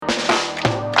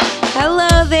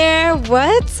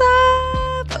What's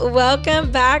up?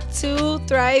 Welcome back to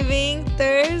Thriving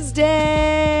Thursday.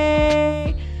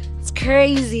 It's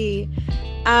crazy.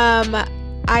 I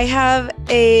have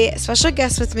a special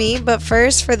guest with me, but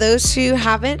first, for those who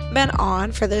haven't been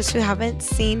on, for those who haven't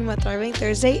seen what Thriving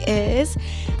Thursday is,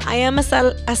 I am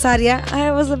Asaria.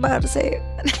 I was about to say it.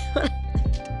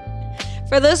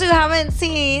 For those who haven't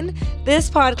seen this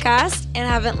podcast and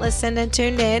haven't listened and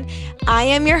tuned in, I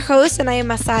am your host, and I am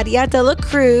Asaria de la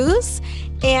Cruz.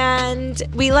 And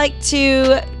we like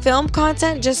to film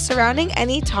content just surrounding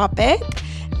any topic.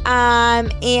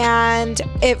 And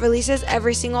it releases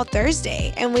every single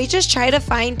Thursday. And we just try to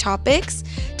find topics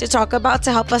to talk about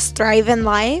to help us thrive in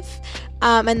life.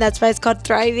 And that's why it's called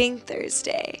Thriving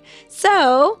Thursday.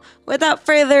 So, without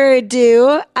further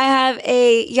ado, I have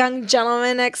a young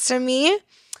gentleman next to me.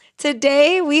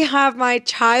 Today, we have my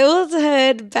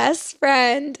childhood best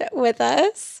friend with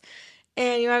us.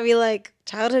 And you might be like,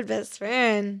 childhood best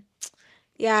friend?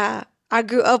 Yeah, I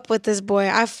grew up with this boy.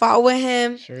 I fought with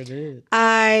him. Sure did.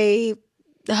 I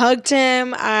hugged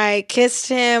him. I kissed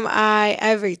him.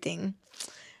 Everything.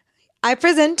 I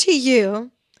present to you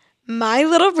my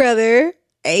little brother,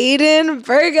 Ayden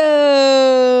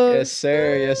Burgos. Yes,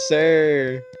 sir. Yes,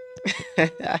 sir.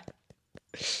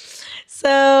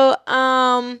 So,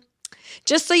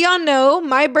 just so y'all know,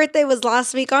 my birthday was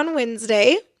last week on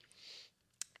Wednesday.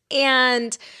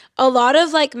 And a lot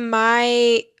of me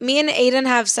and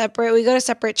Ayden we go to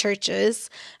separate churches.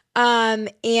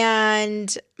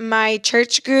 And my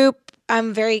church group,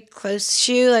 I'm very close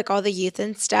to, like all the youth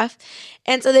and stuff.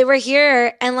 And so they were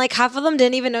here, and like half of them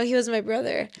didn't even know he was my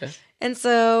brother. Yeah. And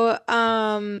so,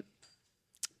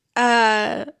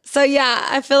 so yeah,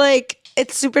 I feel like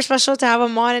it's super special to have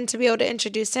him on and to be able to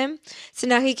introduce him. So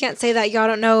now he can't say that y'all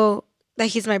don't know that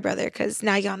he's my brother, because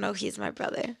now y'all know he's my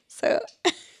brother. So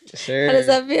sure. How does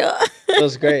that feel?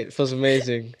 Feels great. Feels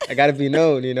amazing. I got to be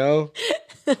known, you know?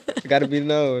 I got to be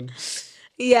known.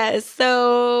 Yes.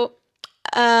 So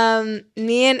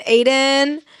me and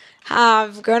Ayden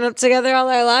have grown up together all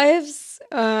our lives.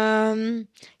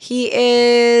 He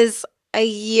is a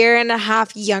year and a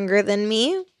half younger than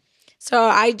me. So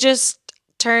I just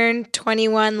turned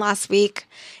 21 last week.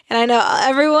 And I know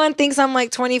everyone thinks I'm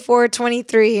like 24,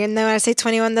 23. And then when I say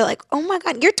 21, they're like, oh my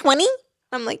God, you're 20?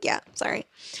 I'm like, yeah, sorry.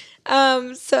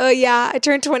 So yeah, I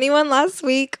turned 21 last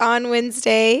week on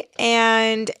Wednesday.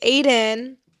 And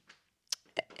Ayden,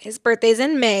 his birthday's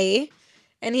in May.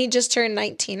 And he just turned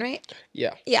 19, right?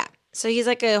 Yeah. Yeah. So he's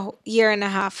like a year and a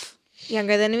half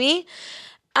younger than me.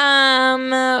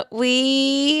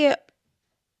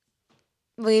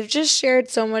 We've just shared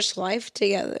so much life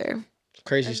together.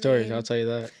 Crazy stories, I'll tell you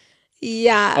that.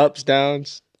 Yeah. Ups,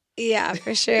 downs. Yeah,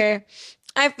 for sure.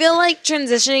 I feel like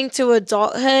transitioning to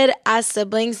adulthood as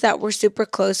siblings that were super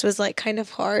close was like kind of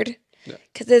hard.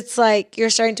 Because it's like you're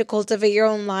starting to cultivate your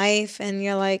own life, and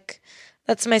you're like,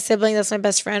 that's my sibling, that's my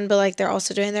best friend, but like they're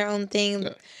also doing their own thing.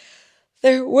 Yeah.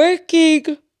 They're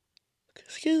working.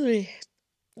 Excuse me.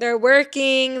 They're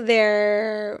working,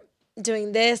 they're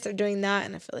doing this, they're doing that,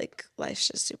 and I feel like life's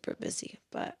just super busy.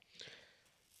 But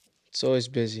it's always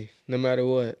busy, no matter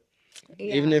what.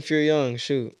 Yeah. Even if you're young,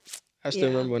 shoot. I still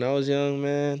remember when I was young,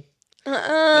 man.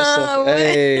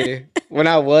 Hey, when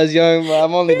I was young, but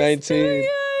I'm only 19.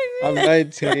 I'm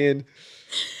 19.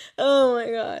 Oh my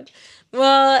God.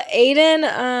 Well,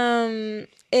 Ayden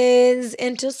is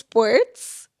into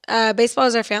sports. Baseball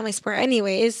is our family sport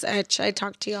anyways, which I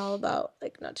talked to y'all about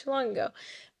like not too long ago.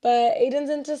 But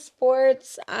Ayden's into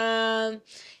sports.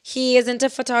 He is into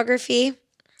photography.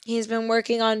 He's been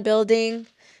working on building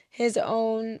his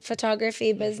own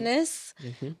photography business.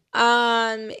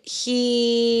 Mm-hmm.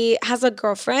 He has a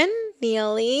girlfriend,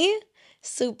 Neely.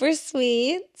 Super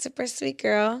sweet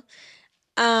girl.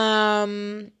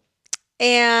 And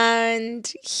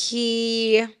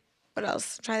what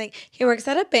else? I'm trying to think. He works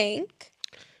at a bank.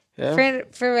 Yeah.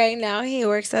 For right now, he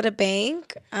works at a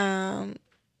bank,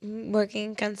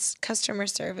 working customer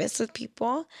service with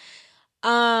people.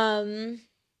 And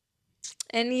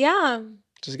yeah.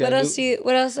 What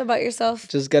else about yourself?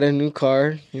 Just got a new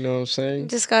car, you know what I'm saying?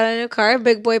 Just got a new car,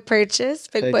 big boy purchase.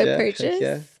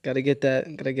 Yeah. Gotta get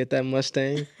that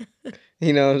Mustang.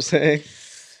 You know what I'm saying?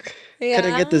 Yeah.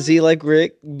 Couldn't get the Z like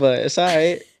Rick, but it's all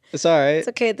right. It's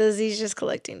okay. The Z's just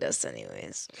collecting dust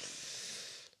anyways.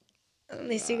 At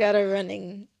least you got a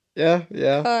running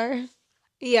car.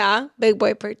 Yeah, big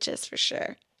boy purchase for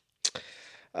sure.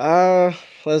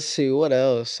 Let's see, what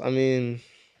else? I mean,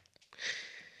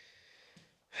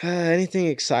 anything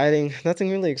exciting?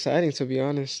 Nothing really exciting, to be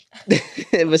honest.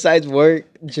 Besides work,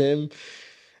 gym.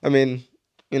 I mean,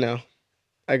 you know,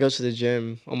 I go to the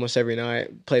gym almost every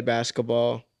night, play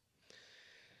basketball.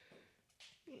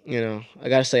 I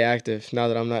gotta stay active now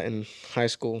that I'm not in high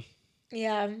school.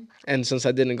 Yeah. And since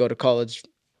I didn't go to college,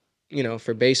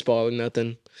 for baseball or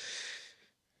nothing,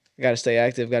 I gotta stay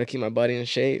active. Gotta keep my body in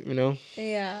shape.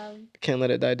 Yeah. Can't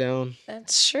let it die down.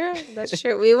 That's true. That's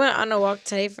true. We went on a walk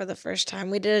today for the first time.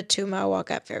 We did a 2-mile walk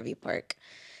at Fairview Park.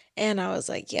 And I was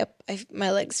like, yep,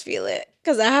 my legs feel it.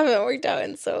 Because I haven't worked out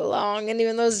in so long. And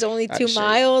even though it's only 2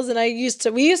 miles, and we used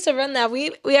to run that.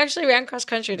 We actually ran cross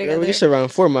country together. Yeah, we used to run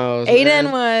 4 miles.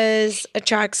 Ayden was a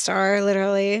track star,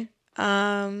 literally.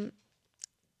 And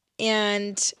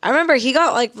I remember he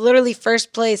got like literally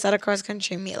first place at a cross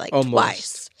country meet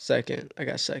twice. Second. I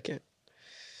got second.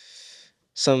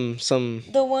 Some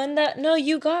The one no,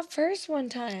 you got first one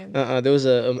time. There was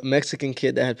a Mexican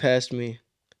kid that had passed me.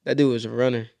 That dude was a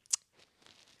runner.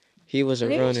 He was a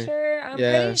runner. Sure? I'm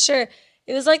pretty sure.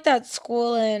 It was like that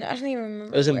school in, I don't even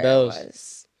remember. It was in where Bells. It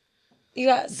was. You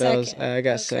got second. I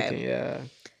got second, yeah.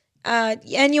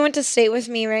 And you went to state with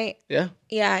me, right? Yeah.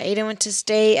 Yeah, Ayden went to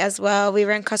state as well. We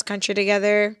ran cross country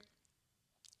together.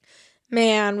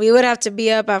 Man, we would have to be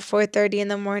up at 4:30 in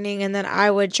the morning, and then I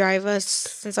would drive us,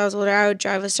 since I was older, I would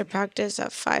drive us to practice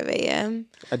at 5 a.m.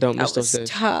 I don't miss those days.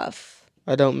 That was tough.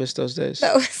 I don't miss those days.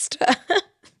 That was tough.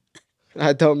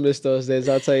 I don't miss those days,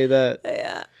 I'll tell you that.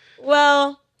 Yeah.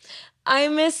 Well, I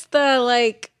miss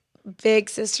the, big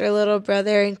sister, little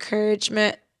brother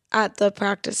encouragement at the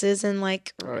practices and,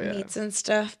 meets and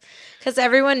stuff. Because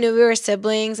everyone knew we were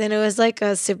siblings, and it was like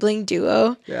a sibling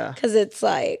duo. Yeah. Because it's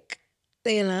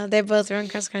they both run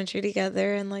cross country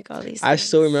together and all these things. I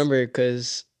still remember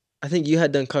because I think you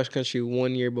had done cross country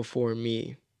 1 year before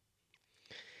me.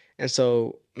 And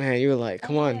so, man, you were like,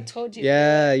 come on. I told you.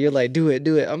 Yeah, you're like, do it.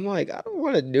 I'm like, I don't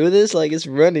want to do this. It's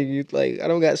running. I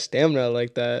don't got stamina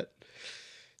like that.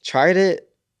 Tried it.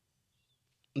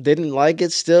 Didn't like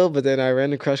it still, but then I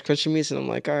ran the cross country meets and I'm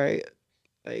like, all right,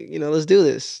 let's do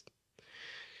this.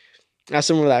 I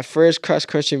remember that first cross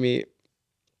country meet.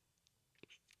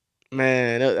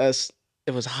 Man,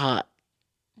 it was hot.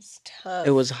 It's tough.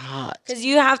 It was hot. Because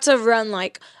you have to run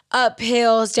up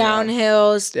hills, down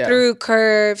hills, through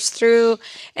curves,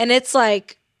 and it's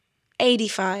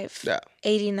 85,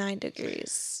 89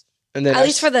 degrees. And then at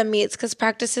least for the meets, because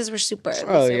practices were super early.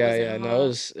 Oh, yeah. No,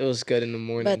 it was good in the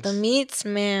morning. But the meets,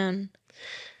 man.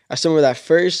 I still remember that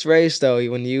first race, though,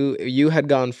 when you had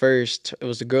gone first. It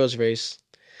was the girls' race.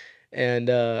 And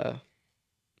I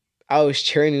was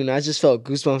cheering you, and I just felt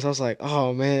goosebumps. I was like,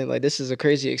 oh, man, this is a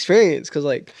crazy experience. Because,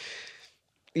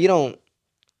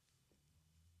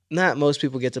 not most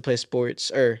people get to play sports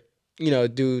or,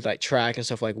 do, track and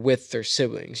stuff, with their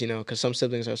siblings, because some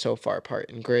siblings are so far apart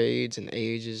in grades and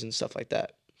ages and stuff like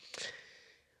that.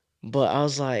 But I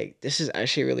was like, this is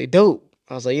actually really dope.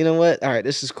 I was like, you know what? All right,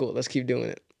 this is cool. Let's keep doing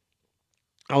it.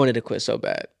 I wanted to quit so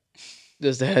bad.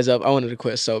 Just a heads up, I wanted to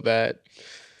quit so bad.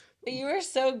 You were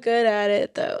so good at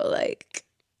it, though.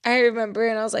 I remember,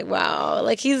 and I was like, wow.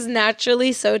 He's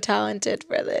naturally so talented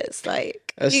for this.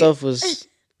 That stuff was...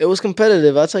 It was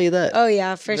competitive, I'll tell you that. Oh,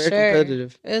 yeah, for Very sure.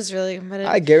 competitive. It was really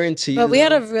competitive. I guarantee you. But we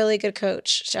had a really good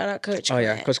coach. Shout out Coach Clint. Oh,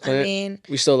 yeah, Coach Clint.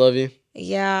 We still love you.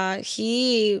 Yeah,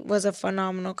 he was a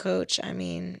phenomenal coach. I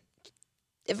mean,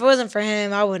 if it wasn't for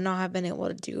him, I would not have been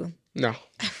able to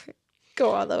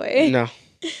go all the way. No.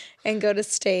 And go to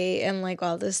state and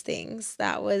all those things.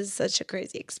 That was such a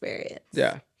crazy experience.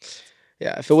 Yeah.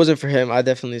 Yeah, if it wasn't for him, I'd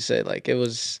definitely say it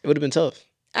would have been tough.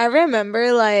 I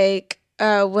remember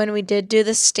when we did do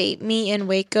the state meet in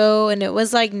Waco, and it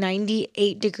was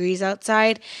 98 degrees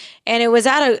outside, and it was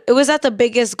at the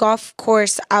biggest golf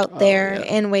course out there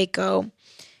in Waco.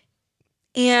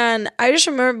 And I just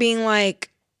remember being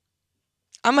like,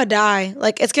 I'm gonna die.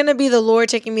 It's gonna be the Lord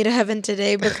taking me to heaven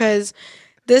today because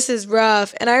this is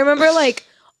rough. And I remember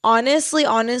honestly,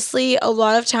 a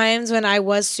lot of times when I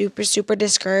was super, super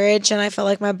discouraged and I felt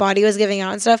like my body was giving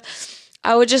out and stuff,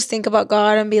 I would just think about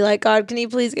God and be like, God, can you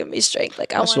please give me strength? I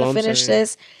want to finish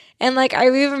this. And I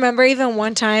remember even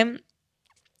one time,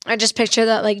 I just pictured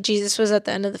that Jesus was at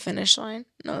the end of the finish line.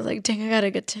 And I was like, dang, I got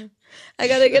to get to him. And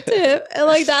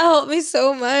that helped me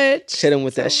so much. Hit him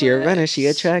with that. She a runner. She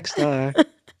a track star.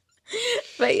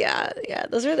 But yeah,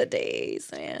 those were the days,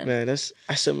 man. Man, I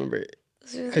still remember it.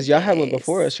 Because y'all had one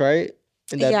before us, right?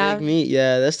 In that big meet.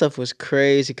 Yeah, that stuff was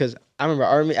crazy. Because I remember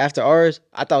our meet, after ours,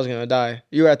 I thought I was going to die.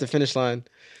 You were at the finish line.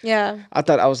 Yeah. I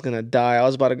thought I was going to die. I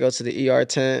was about to go to the ER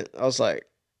tent. I was like,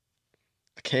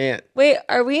 I can't. Wait,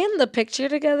 are we in the picture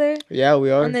together? Yeah,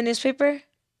 we are. On the newspaper?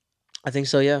 I think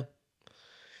so, yeah.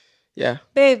 Yeah.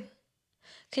 Babe,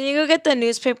 can you go get the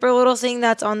newspaper little thing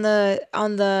that's on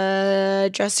the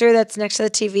dresser that's next to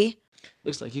the TV?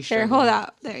 Looks like you should. Here, hold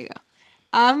out. There you go.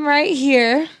 I'm right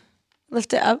here.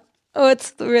 Lift it up. Oh,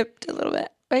 it's ripped a little bit.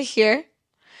 Right here.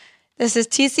 This is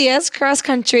TCS cross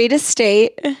country to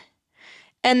state.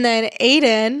 And then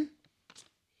Ayden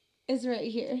is right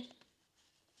here.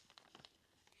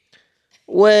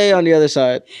 Way on the other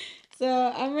side. So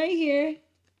I'm right here.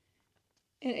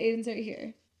 And Ayden's right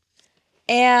here.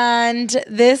 And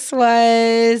this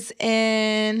was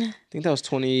in I think that was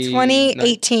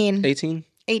 2018. 18?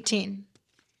 18.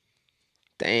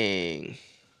 Dang.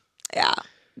 Yeah.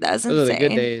 That was Those are the good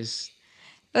insane. days.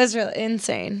 It was really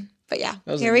insane. But yeah,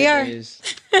 Those here are the we good are. days.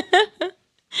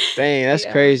 Dang, that's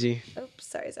Yeah. crazy. Oops,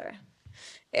 sorry.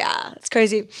 Yeah, it's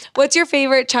crazy. What's your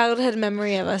favorite childhood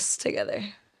memory of us together?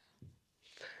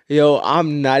 Yo,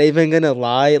 I'm not even gonna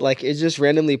lie. Like, it just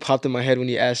randomly popped in my head when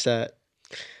you asked that.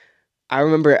 I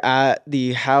remember at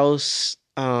the house,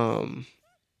 I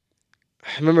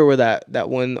remember where that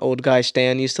one old guy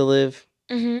Stan used to live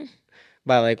Mm-hmm.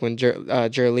 by like when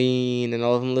Jerlene and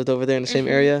all of them lived over there in the same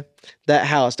Mhm. area. That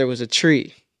house, there was a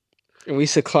tree. And we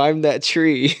used to climb that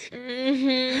tree.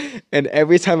 Mm-hmm. And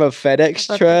every time a FedEx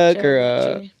saw a truck picture or of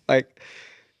that a tree. like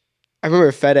I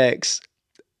remember FedEx,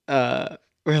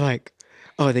 we're like,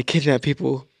 oh, they kidnap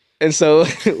people. And so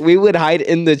we would hide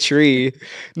in the tree.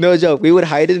 No joke. We would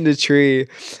hide in the tree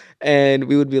and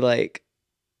we would be like,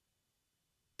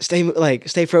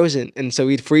 stay frozen. And so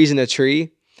we'd freeze in a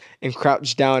tree and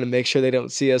crouch down and make sure they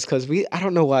don't see us because I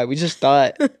don't know why. We just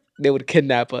thought they would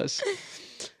kidnap us.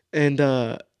 And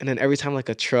then every time like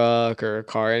a truck or a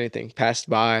car or anything passed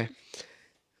by,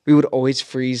 we would always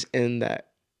freeze in that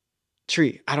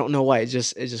tree. I don't know why. It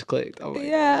just clicked. Oh my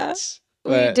Yeah, gosh.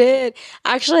 we But did.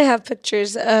 I actually have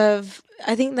pictures of,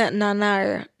 I think that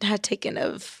Nana had taken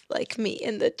of like me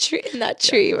in that tree right that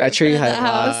in tree front of had the a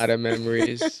house. lot of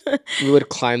memories. We would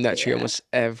climb that tree Yeah. almost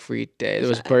every day. There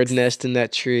was bird Facts. nest in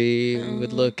that tree. We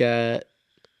would look at.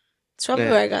 It's probably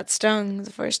Man, where I got stung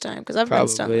the first time because I've been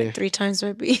stung probably. like 3 times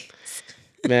by bees.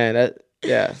 Man,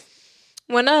 yeah.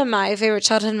 One of my favorite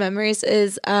childhood memories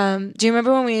is, do you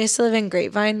remember when we used to live in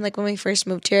Grapevine, like when we first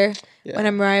moved here, Yeah.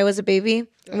 when Mariah was a baby?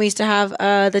 And we used to have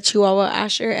the Chihuahua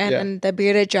Asher and the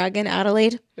bearded dragon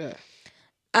Adelaide. Yeah.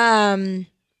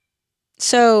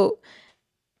 So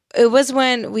it was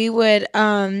when we would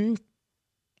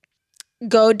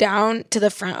go down to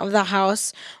the front of the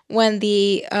house when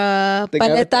the The guy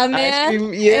with the paleta ice man,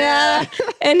 cream, yeah.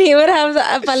 and he would have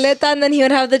the paleta, and then he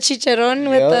would have the chicharron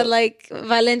with the Yup. like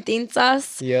Valentin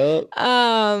sauce. Yup.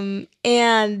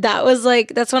 And that was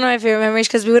like, that's one of my favorite memories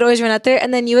because we would always run out there,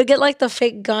 and then you would get like the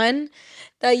fake gun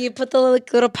that you put the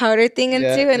like, little powder thing into,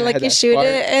 Yeah, and and it like had you that shoot spark.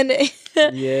 it,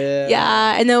 and Yeah.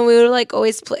 yeah, and then we would like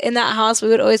always play in that house. We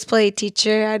would always play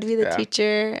teacher. I'd be the Yeah.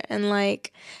 teacher, and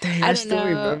like Dang, I I don't still know.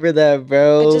 remember that,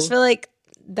 bro. I just feel like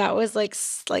that was like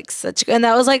such, and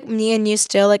that was like me and you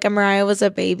still. Like Mariah was a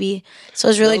baby, so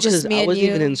it was really No, just 'cause me I and wasn't you.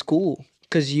 even in school.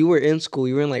 Because you were in school.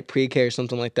 You were in like pre-K or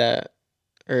something like that.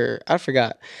 Or I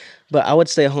forgot. But I would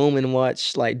stay home and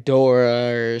watch like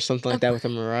Dora or something like that with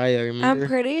Mariah, I'm remember?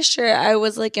 pretty sure I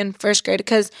was like in first grade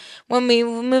because when we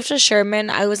moved to Sherman,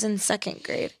 I was in second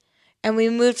grade, and we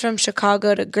moved from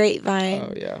Chicago to Grapevine.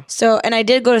 Oh, yeah. So, and I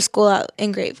did go to school out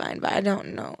in Grapevine, but I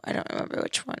don't know. I don't remember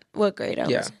what grade I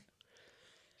Yeah. was in.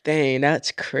 Dang,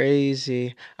 that's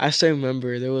crazy. I still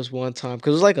remember there was one time,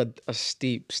 because it was like a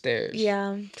steep stairs.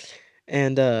 Yeah.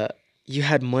 And you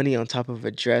had money on top of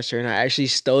a dresser, and I actually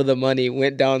stole the money,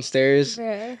 went downstairs,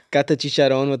 Bruh. got the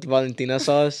chicharron with the Valentina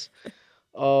sauce.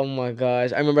 Oh my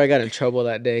gosh. I remember I got in trouble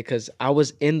that day because I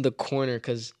was in the corner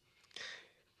because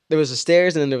there was the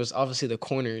stairs and then there was obviously the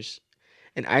corners.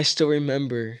 And I still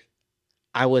remember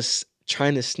I was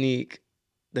trying to sneak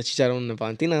the chicharron and the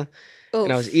Valentina,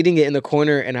 and I was Oof. eating it in the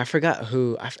corner, and I forgot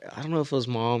who. I don't know if it was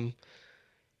mom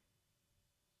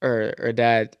or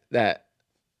dad that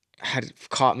had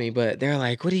caught me, but they're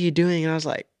like, "What are you doing?" And I was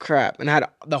like, "Crap!" And I had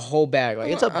the whole bag.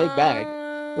 Like, it's a big bag.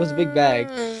 It was a big bag.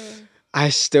 I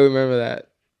still remember that.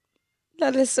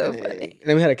 That is so Dang. funny. And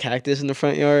then we had a cactus in the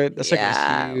front yard. That sucker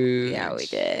Yeah, was huge. yeah, we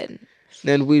did.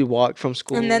 Then we'd walk from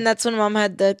school. And then that's when mom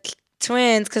had the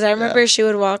twins, because I remember she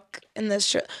would walk in the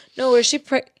street. No, where she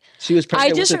she was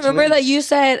pregnant I just with the remember that twins. you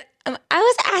said, I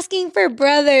was asking for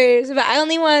brothers, but I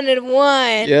only wanted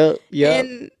one. Yep.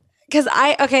 And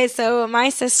because so my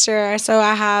sister, so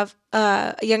I have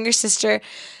a younger sister.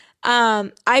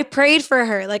 I prayed for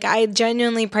her. Like, I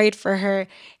genuinely prayed for her.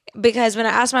 Because when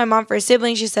I asked my mom for a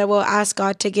sibling, she said, well, ask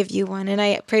God to give you one. And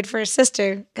I prayed for a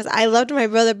sister because I loved my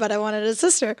brother, but I wanted a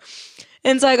sister.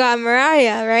 And so I got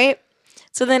Mariah, right?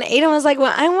 So then Ayden was like,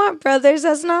 well, I want brothers.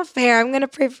 That's not fair. I'm going to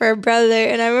pray for a brother.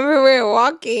 And I remember we were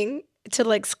walking to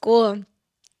like school.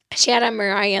 she had a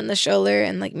Mariah on the shoulder,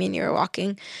 and like me and you were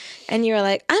walking, and you were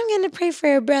like, "I'm gonna pray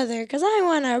for a brother because I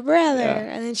want a brother,"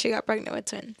 Yeah. and then she got pregnant with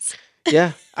twins.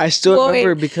 Yeah, I still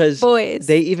remember because Boys.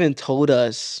 they even told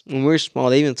us when we were small.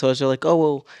 They even told us they're like, "Oh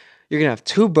well, you're gonna have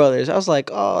two brothers." I was like,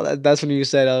 "Oh, that's when you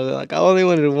said." I was like, "I only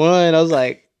wanted one." I was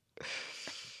like,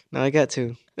 "Now I got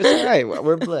two." It's all right.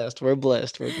 We're blessed. We're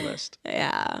blessed. We're blessed.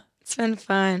 Yeah, it's been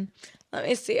fun. Let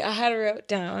me see. I had wrote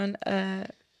down a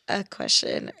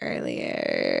question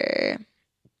earlier.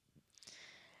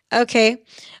 Okay,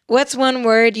 what's one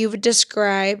word you would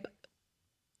describe?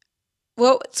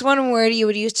 What's one word you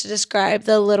would use to describe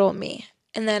the little me?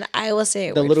 And then I will say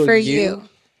a The word little for you. you.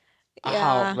 Oh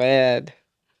Yeah. man,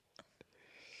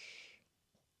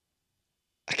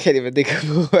 I can't even think of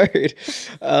a word.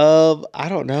 I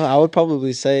don't know. I would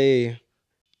probably say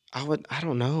I would. I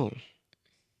don't know.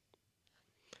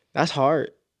 That's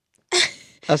hard.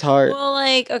 That's hard. Well,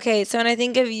 like, okay, so when I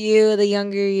think of you, the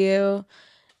younger you,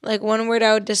 like one word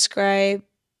I would describe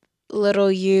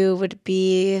little you would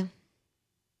be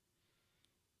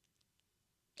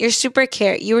you were super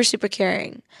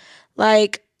caring.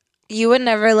 Like you would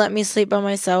never let me sleep by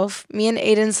myself. Me and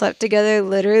Ayden slept together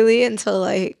literally until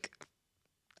like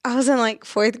I was in like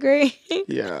 4th grade.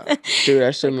 Yeah, dude,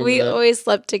 I still Like remember we that. always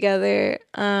slept together.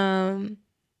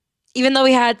 Even though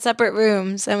we had separate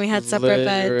rooms and we had separate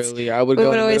beds, Literally, I would we go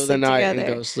would in the middle always of the sleep night and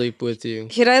together. go sleep with you.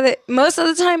 He'd either most of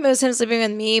the time it was him sleeping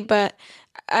with me, but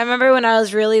I remember when I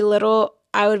was really little,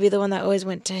 I would be the one that always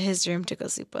went to his room to go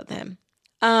sleep with him.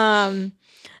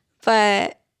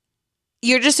 But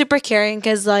you're just super caring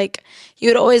because like you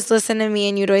would always listen to me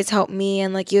and you'd always help me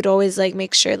and like you'd always like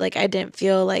make sure like I didn't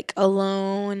feel like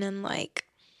alone and like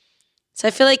so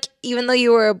I feel like even though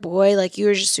you were a boy, like you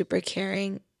were just super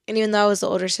caring. And even though I was the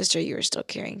older sister, you were still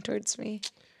caring towards me.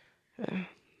 Yeah,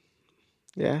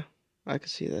 yeah, I could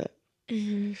see that.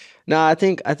 Mm-hmm. No, I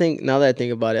think now that I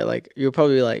think about it, like you're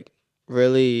probably like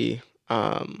really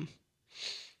how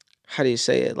do you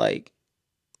say it? Like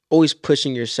always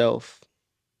pushing yourself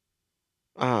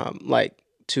like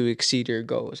to exceed your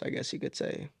goals, I guess you could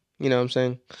say. You know what I'm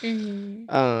saying?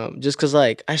 Mm-hmm. Just cause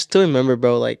like I still remember,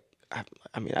 bro, like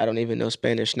I mean I don't even know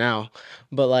Spanish now,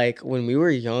 but like when we were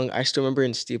young, I still remember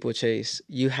in steeplechase,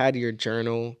 you had your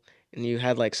journal and you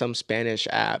had like some Spanish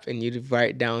app and you'd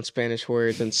write down Spanish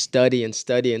words and study and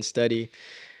study and study.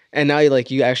 And now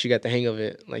you actually got the hang of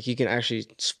it. Like you can actually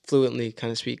fluently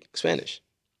kind of speak Spanish.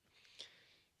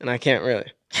 And I can't really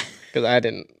because I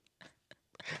didn't.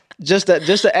 Just a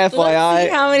Let's see FYI,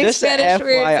 how many just a Spanish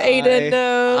words Ayden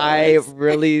FYI, I knows.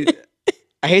 really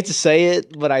I hate to say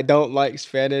it, but I don't like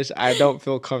Spanish. I don't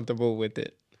feel comfortable with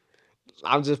it.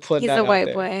 I'm just putting He's that a out white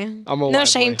there. boy. I'm a No white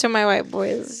shame boy. to my white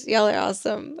boys. Y'all are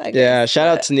awesome, I Yeah, guess. shout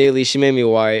out to Neely. She made me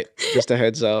white. Just a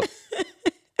heads up.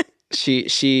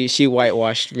 She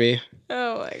whitewashed me.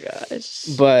 Oh my gosh.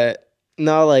 But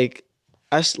no, like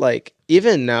us like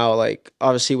even now, like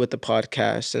obviously with the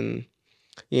podcast and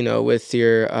with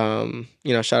your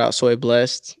shout out Soy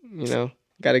Blessed,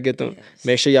 gotta get them. Yes.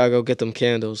 Make sure y'all go get them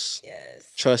candles. Yes.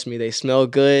 Trust me, they smell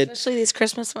good. Especially these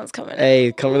Christmas ones coming Hey,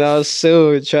 out. coming out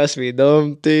soon. Trust me,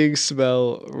 them things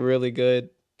smell really good.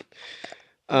 Get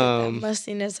that Um,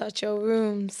 mustiness out your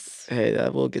rooms. hey,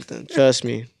 that will get them. Trust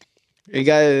me. You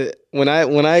got when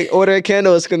I order a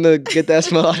candle, it's gonna get that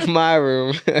smell out of my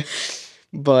room.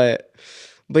 but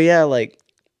but yeah, like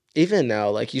even now,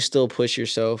 like you still push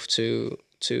yourself to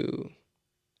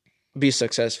be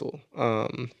successful.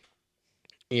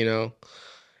 You know,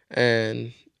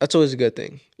 and that's always a good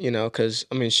thing, because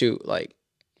I mean, shoot, like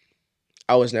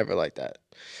I was never like that.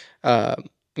 I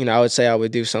would say I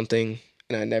would do something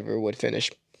and I never would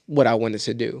finish what I wanted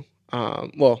to do.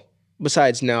 Well,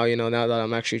 besides now, now that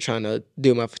I'm actually trying to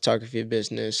do my photography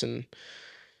business and,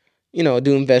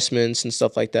 do investments and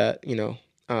stuff like that,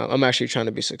 I'm actually trying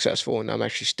to be successful and I'm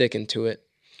actually sticking to it.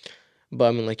 But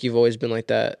I mean, like, you've always been like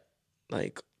that,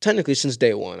 like, technically since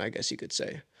day one, I guess you could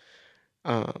say.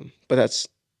 But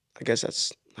I guess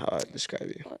that's how I describe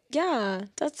you. Yeah,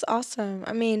 that's awesome.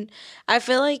 I mean, I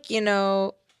feel like,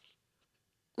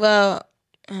 well,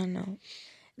 I don't know.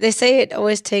 They say it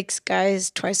always takes guys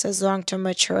twice as long to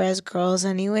mature as girls,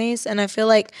 anyways. And I feel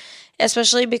like,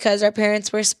 especially because our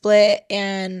parents were split,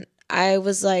 and I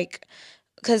was like,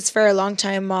 because for a long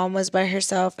time, mom was by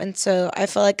herself. And so I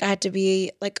felt like I had to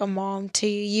be like a mom to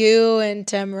you and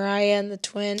to Mariah and the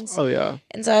twins. Oh, yeah.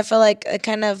 And so I feel like it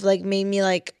kind of like made me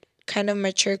like kind of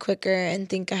mature quicker and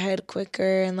think ahead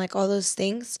quicker and like all those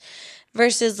things.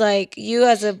 Versus like you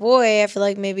as a boy, I feel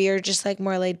like maybe you're just like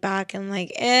more laid back and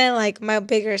like, like my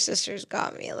bigger sisters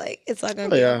got me. Like it's not gonna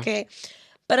Oh, be yeah. okay.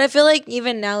 But I feel like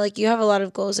even now, like you have a lot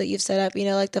of goals that you've set up, you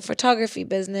know, like the photography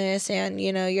business and,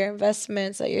 you know, your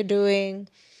investments that you're doing.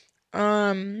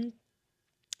 Um,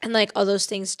 and like all those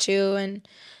things too.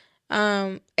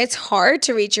 And it's hard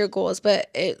to reach your goals, but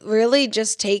it really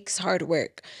just takes hard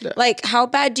work. Yeah. Like how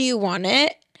bad do you want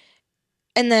it?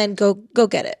 And then go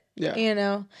get it. Yeah. You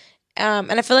know?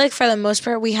 And I feel like for the most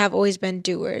part we have always been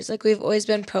doers. Like we've always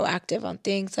been proactive on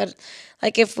things that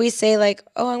like if we say like,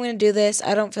 oh, I'm gonna do this,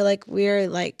 I don't feel like we're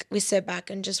like we sit back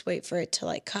and just wait for it to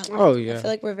like come. Oh Like, yeah. I feel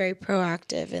like we're very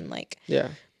proactive and like Yeah.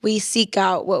 we seek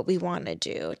out what we want to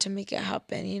do to make it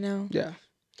happen, you know? Yeah.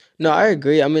 No, I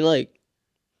agree. I mean, like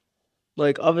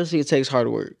obviously it takes hard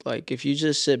work. Like if you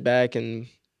just sit back and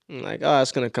like, oh,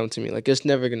 it's gonna come to me. Like it's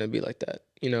never gonna be like that.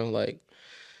 You know, like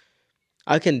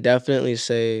I can definitely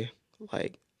say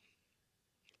like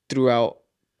throughout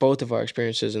both of our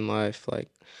experiences in life, like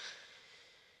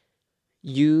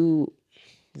you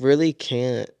really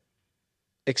can't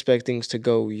expect things to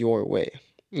go your way.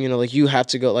 You know, like you have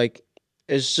to go like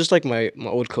it's just like my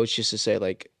old coach used to say,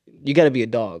 like, you gotta be a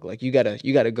dog. Like you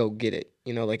gotta go get it.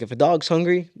 You know, like if a dog's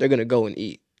hungry, they're gonna go and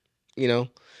eat. You know?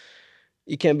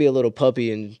 You can't be a little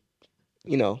puppy and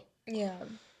you know, Yeah.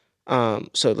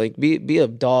 so like be a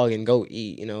dog and go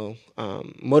eat, you know.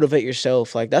 Motivate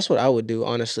yourself. Like that's what I would do,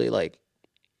 honestly. Like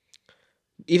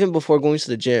even before going to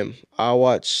the gym, I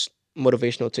watch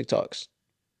motivational TikToks.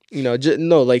 You know,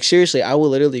 no, like seriously, I will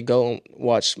literally go and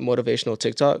watch motivational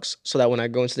TikToks so that when I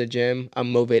go into the gym,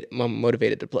 I'm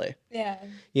motivated to play. Yeah.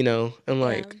 You know, and Yeah.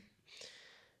 like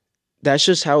that's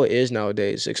just how it is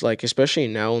nowadays. It's like especially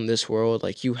now in this world,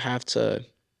 like you have to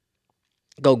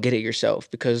go get it yourself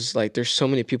because like there's so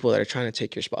many people that are trying to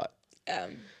take your spot.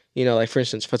 You know, like for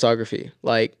instance, photography.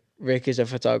 Like Rick is a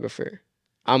photographer.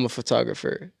 I'm a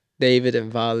photographer. David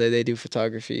and Vale, they do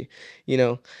photography. You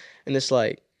know, and it's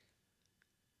like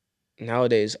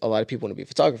nowadays a lot of people want to be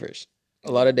photographers.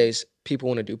 A lot of days people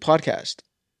want to do podcasts.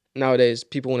 Nowadays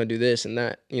people want to do this and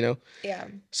that. You know. Yeah.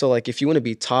 So like if you want to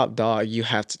be top dog, you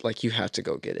have to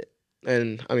go get it.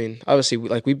 And I mean, obviously,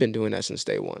 like we've been doing that since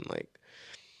day one. Like.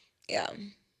 Yeah.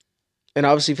 And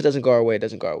obviously, if it doesn't go our way, it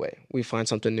doesn't go our way. We find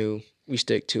something new. We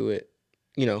stick to it.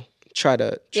 You know, try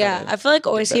to. Yeah, I feel like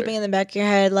always keeping in the back of your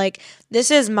head, like, this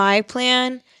is my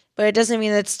plan, but it doesn't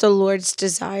mean that's the Lord's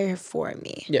desire for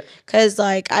me. Yeah. Because,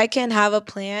 like, I can have a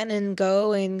plan and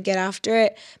go and get after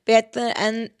it,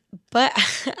 but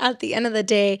at the end of the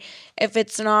day, if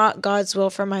it's not God's will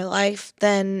for my life,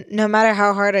 then no matter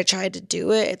how hard I try to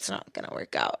do it, it's not going to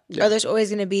work out. Yeah. Or there's always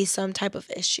going to be some type of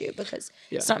issue because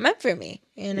it's not meant for me,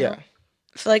 you know? Yeah.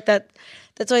 I feel like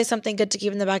that's always something good to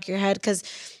keep in the back of your head because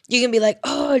you can be like,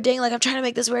 oh, dang, like I'm trying to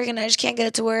make this work and I just can't get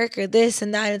it to work or this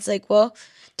and that. And it's like, well,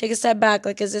 take a step back.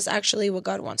 Like, is this actually what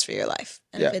God wants for your life?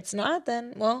 And if it's not,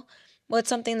 then, well, it's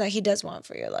something that he does want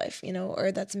for your life, you know,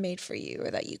 or that's made for you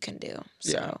or that you can do.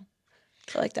 So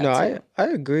I feel like that too. No, I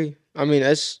agree. I mean,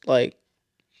 it's like,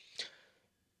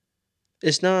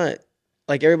 it's not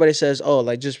like everybody says, oh,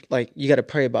 like just like you got to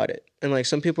pray about it. And like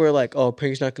some people are like, oh,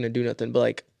 praying's not going to do nothing. But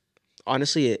like,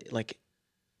 honestly,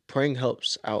 praying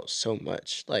helps out so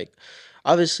much. Like,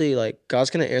 obviously, like God's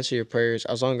gonna answer your prayers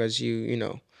as long as you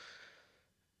know,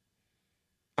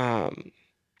 how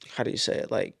do you say it?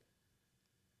 Like,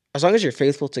 as long as you're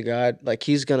faithful to God, like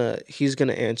He's gonna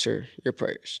answer your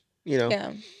prayers. You know.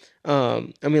 Yeah.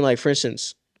 I mean, like for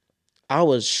instance, I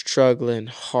was struggling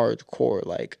hardcore.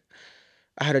 Like,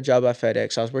 I had a job at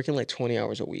FedEx. I was working like 20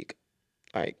 hours a week.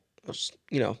 Like, it was,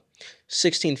 you know,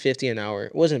 $16.50 an hour.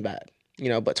 It wasn't bad. You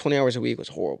know, but 20 hours a week was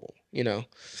horrible, you know.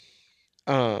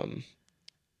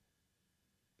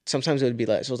 Sometimes it would be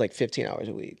less. It was like 15 hours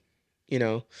a week, you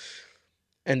know.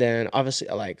 And then obviously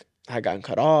I had gotten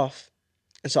cut off.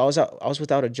 And so I was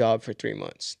without a job for 3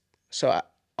 months. So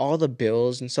all the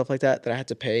bills and stuff like that I had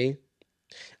to pay,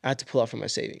 I had to pull out from my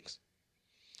savings.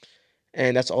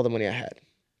 And that's all the money I had.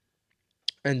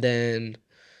 And then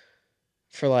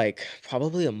for like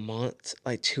probably a month,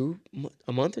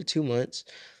 a month or 2 months,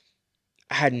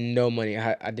 I had no money.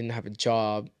 I didn't have a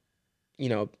job, you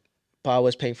know, but I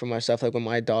was paying for myself. Like when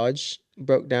my Dodge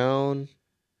broke down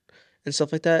and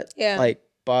stuff like that. Yeah. Like,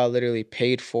 Ba literally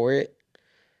paid for it.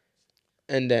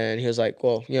 And then he was like,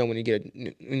 well, you know, when you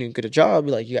get a job,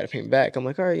 like you got to pay me back. I'm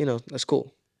like, all right, you know, that's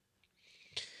cool.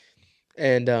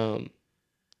 And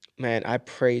man, I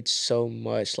prayed so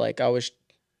much. Like I was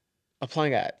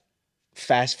applying at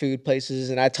fast food places,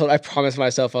 and I promised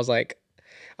myself, I was like,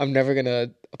 I'm never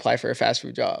gonna apply for a fast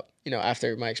food job, you know,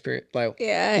 after my experience. Like,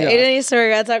 Yeah, you know, Ayden used to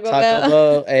work at Taco Bell.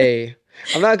 Bell, hey,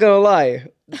 I'm not gonna lie,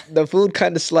 the food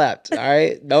kind of slapped. All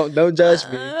right, don't judge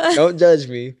me. Don't judge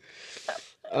me.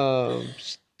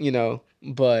 You know,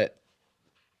 but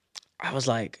I was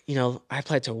like, I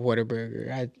applied to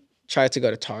Whataburger. I tried to go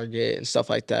to Target and stuff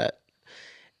like that,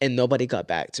 and nobody got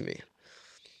back to me.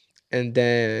 And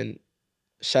then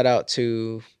shout out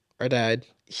to our dad.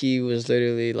 He was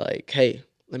literally like, "Hey,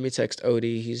 let me text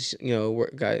Odie. He's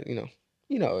work guy.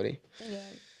 Odie Yeah.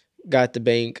 got the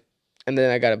bank, and then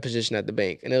I got a position at the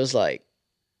bank, and it was like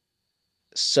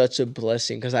such a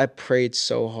blessing because I prayed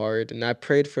so hard, and I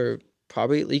prayed for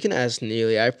probably you can ask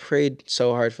Neely. I prayed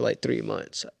so hard for like 3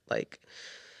 months. Like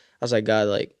I was like, God,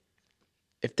 like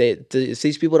if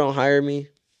these people don't hire me,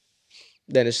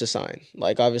 then it's a sign.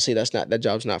 Like obviously that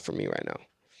job's not for me right now.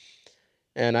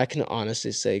 And I can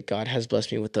honestly say God has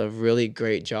blessed me with a really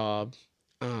great job.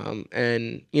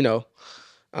 And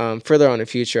further on in the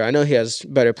future, I know He has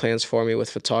better plans for me with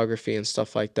photography and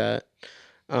stuff like that.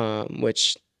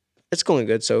 Which it's going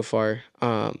good so far.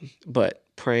 But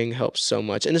praying helps so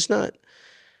much, and it's not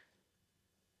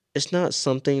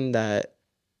something that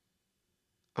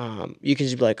you can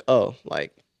just be like, oh,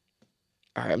 like,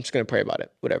 all right, I'm just gonna pray about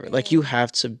it, whatever. Like you Yeah.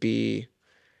 have to be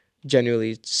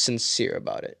genuinely sincere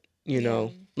about it. Yeah.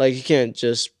 Like you can't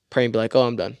just pray and be like, oh,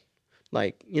 I'm done.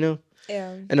 Like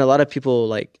Yeah. and a lot of people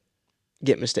like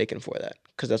get mistaken for that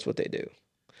because that's what they do.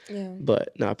 Yeah.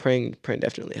 But no, praying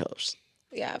definitely helps.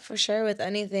 Yeah, for sure with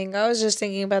anything. I was just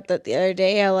thinking about that the other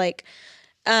day. How like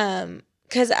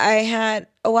because I had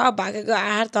a while back ago, I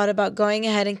had thought about going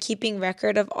ahead and keeping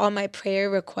record of all my prayer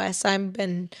requests I've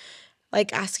been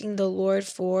like asking the Lord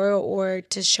for or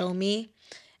to show me.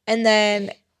 And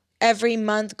then every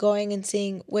month going and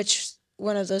seeing which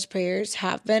one of those prayers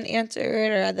have been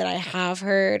answered or that I have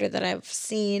heard or that I've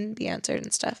seen be answered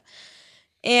and stuff.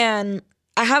 And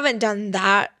I haven't done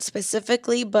that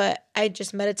specifically, but I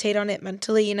just meditate on it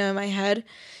mentally, in my head.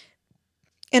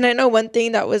 And I know one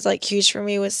thing that was like huge for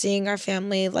me was seeing our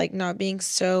family like not being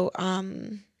so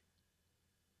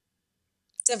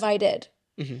divided,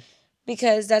 Hmm.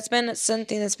 because that's been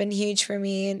something that's been huge for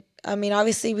me. I mean,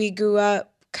 obviously we grew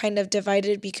up kind of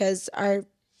divided because our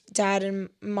dad and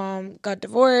mom got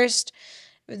divorced.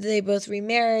 They both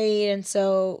remarried, and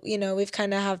so, we've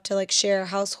kind of have to like share a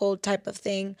household type of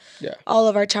thing Yeah. all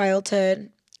of our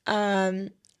childhood.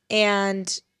 And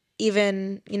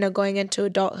even, going into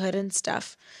adulthood and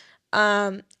stuff.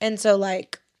 And so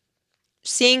like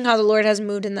seeing how the Lord has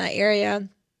moved in that area,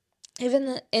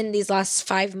 even in these last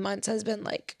 5 months, has been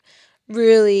like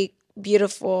really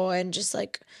beautiful and just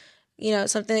like,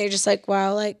 something that you're just like,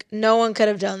 wow, like no one could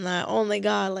have done that. Only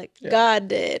God, like Yeah. God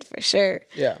did for sure.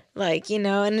 Yeah. Like,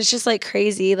 and it's just like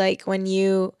crazy. Like when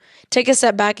you take a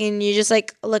step back and you just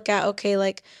like look at, okay,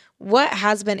 like what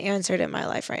has been answered in my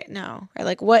life right now, or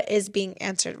like what is being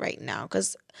answered right now?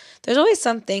 Because there's always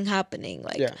something happening.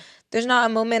 Like Yeah. there's not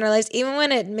a moment in our lives, even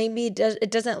when it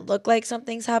doesn't look like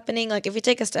something's happening. Like if you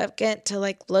take a second to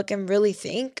like look and really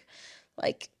think,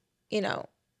 like, you know,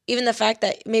 even the fact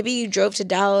that maybe you drove to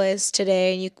Dallas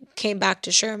today and you came back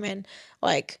to Sherman,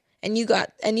 like, and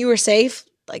you were safe,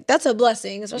 like that's a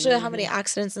blessing, especially with how many Hmm.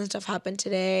 accidents and stuff happened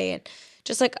today and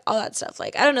just like all that stuff.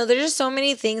 Like, I don't know, there's just so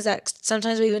many things that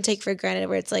sometimes we even take for granted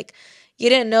where it's like you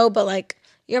didn't know, but like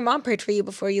your mom prayed for you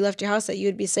before you left your house that you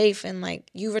would be safe and like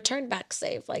you returned back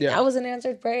safe. Like Yeah. that was an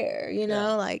answered prayer,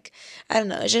 Yeah. Like I don't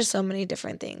know, it's just so many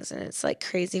different things, and it's like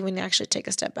crazy when you actually take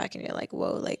a step back and you're like,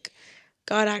 whoa, like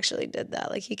God actually did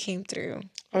that. Like he came through.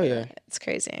 Oh yeah. It's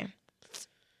crazy.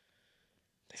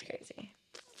 It's crazy.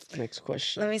 Next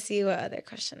question. Let me see what other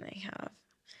question I have.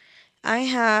 I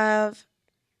have,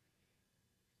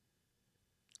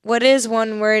 what is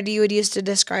one word you would use to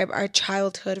describe our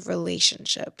childhood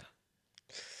relationship?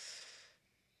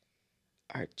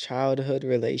 Our childhood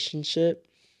relationship.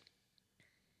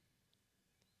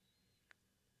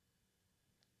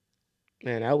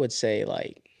 Man, I would say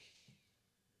like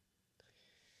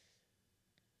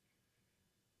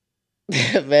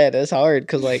man, that's hard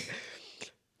because like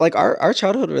our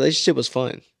childhood relationship was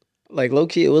fun. Like low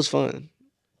key, it was fun.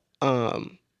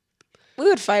 Um. We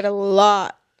would fight a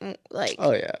lot, Oh like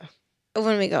yeah.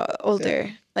 when we got Yeah.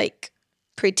 older, like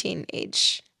preteen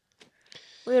age.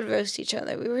 We would roast each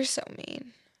other. We were so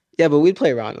mean. Yeah, but we'd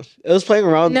play around. It was playing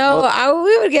around. No,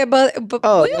 we would get but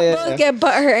Oh we yeah, would yeah, both yeah. get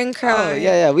butthurt and Oh cry.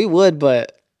 yeah, yeah. We would,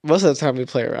 but most of the time we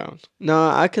play around. No,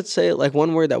 I could say like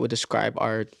one word that would describe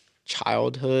our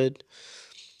childhood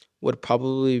would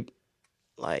probably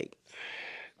like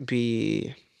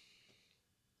be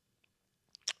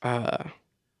uh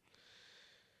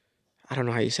I don't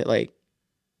know how you say it, like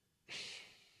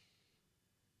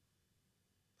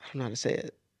I don't know how to say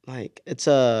it. Like it's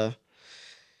like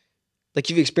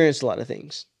you've experienced a lot of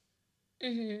things,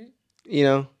 Mhm. you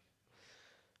know?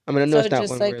 I mean, I know So it's not just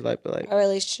one like word like but like our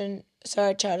relation. So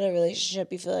our childhood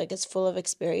relationship, you feel like it's full of Yeah,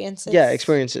 experiences?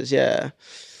 experiences. Yeah.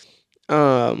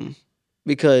 Um,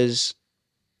 because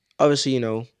obviously,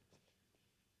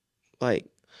 like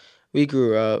we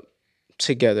grew up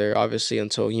together, obviously,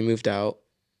 until you moved out,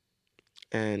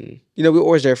 and we were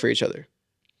always there for each other.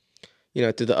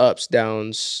 Through the ups,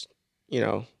 downs, you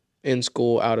know, in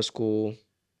school, out of school,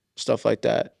 stuff like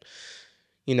that.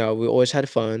 We always had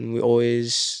fun. We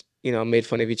always, made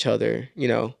fun of each other.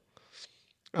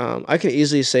 I can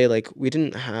easily say like we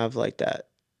didn't have like that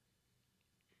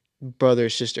brother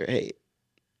sister hate.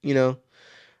 You know,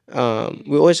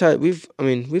 we always had we've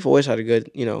always had a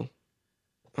good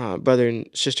brother and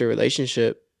sister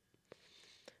relationship.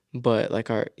 But like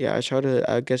I try to,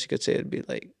 I guess you could say it'd be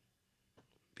like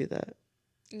be that.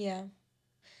 Yeah.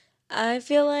 I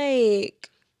feel like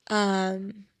a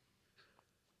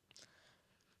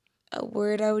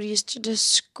word I would use to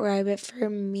describe it for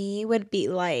me would be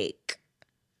like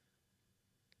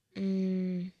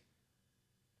mm,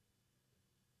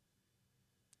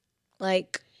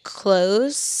 like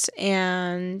close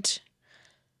and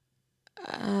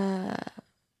uh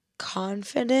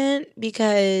confident,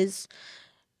 because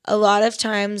a lot of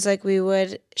times like we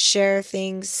would share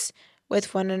things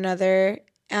with one another,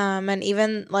 and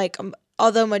even like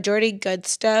although majority good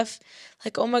stuff,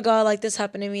 like oh my god, like this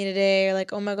happened to me today, or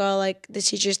like oh my god, like the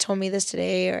teachers told me this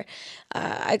today, or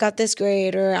I got this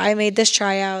grade, or I made this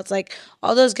tryouts, like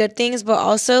all those good things, but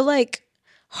also like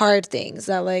hard things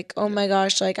that like oh my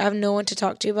gosh, like I have no one to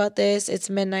talk to about this, it's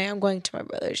midnight, I'm going to my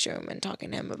brother's room and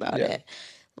talking to him about Yeah, it.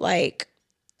 Like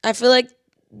I feel like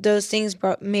those things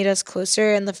made us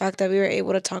closer, and the fact that we were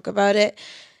able to talk about it.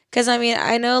 Because I mean,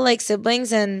 I know like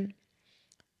siblings, and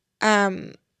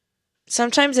um,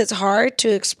 sometimes it's hard to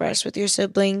express with your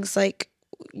siblings like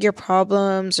your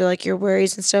problems or like your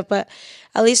worries and stuff. But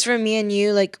at least for me and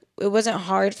you, like it wasn't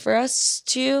hard for us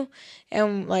to,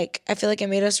 and like I feel like it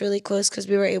made us really close because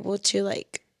we were able to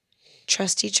like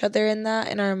trust each other in that,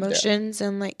 in our yeah, emotions,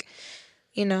 and like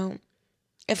you know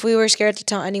if we were scared to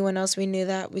tell anyone else, we knew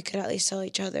that we could at least tell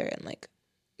each other, and like,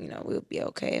 we would be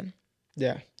okay.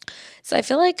 yeah, So I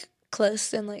feel like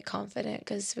close and like confident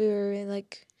because we were really,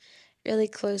 like really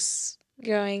close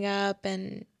growing up,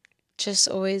 and just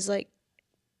always like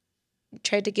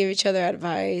tried to give each other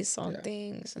advice on yeah.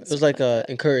 things and It was stuff like like that.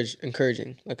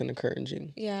 encouraging, like an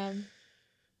encouraging. Yeah.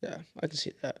 Yeah, I can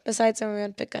see that. Besides when we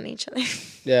would pick on each other.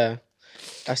 Yeah,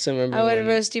 I still remember I would when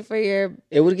roast you for your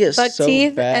it would get buck so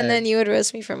teeth, and bad. then you would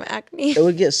roast me for my acne. It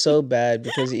would get so bad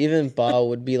because even Bob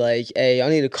would be like, "Hey, I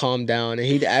need to calm down," and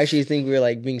he'd actually think we were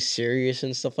like being serious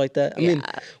and stuff like that. I Yeah. mean, we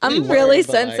I'm really weren't,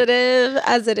 but like, sensitive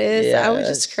as it is. I would yeah,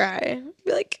 just cry.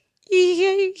 Be like,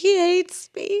 he hates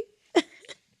me.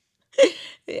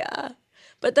 Yeah.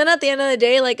 But then at the end of the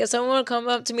day, like if someone would come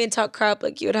up to me and talk crap,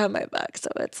 like you would have my back. So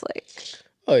it's like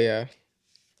oh yeah,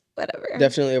 whatever.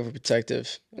 definitely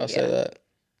overprotective. I'll say Yeah. that.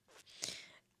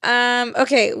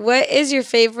 Okay, what is your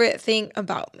favorite thing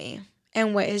about me?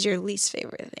 And what is your least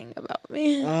favorite thing about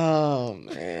me? Oh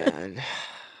man,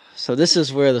 so this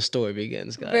is where the story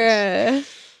begins, guys. Bruh.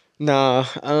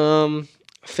 Nah,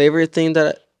 favorite thing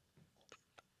that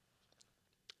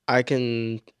I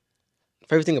can,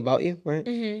 favorite thing about you, right?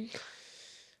 Mhm.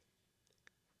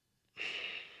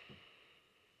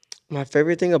 My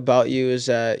favorite thing about you is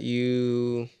that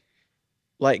you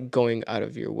like going out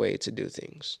of your way to do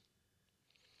things.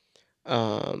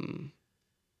 Um,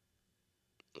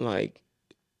 like,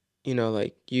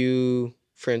 like you,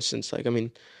 for instance, like, I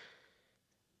mean,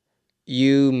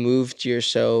 you moved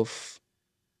yourself,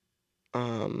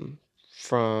 um,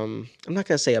 from, I'm not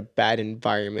gonna say a bad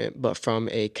environment, but from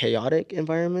a chaotic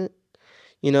environment,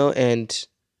 and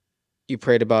you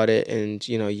prayed about it and,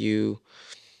 you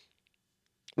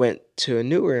went to a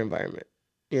newer environment,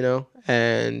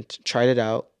 and tried it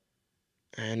out,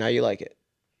 and now you like it,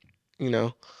 you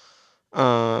know.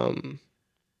 Um,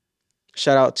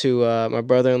 Shout out to my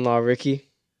brother-in-law Ricky.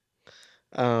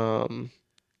 Um,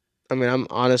 I mean, I'm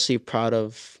honestly proud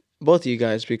of both of you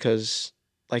guys because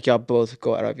like y'all both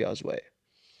go out of y'all's way.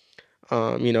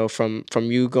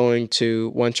 From you going to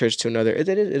one church to another, it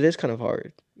is kind of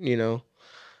hard,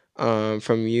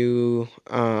 From you,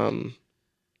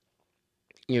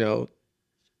 you know,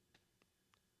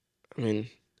 I mean,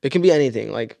 it can be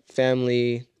anything like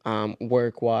family,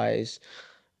 work wise,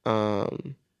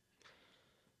 um,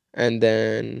 and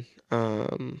then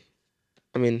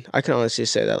I mean, I can honestly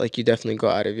say that like you definitely go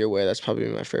out of your way. That's probably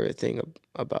my favorite thing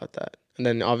about that. And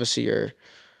then obviously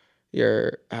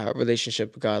your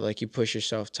relationship with God, like you push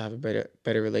yourself to have a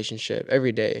better relationship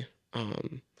every day.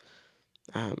 And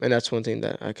that's one thing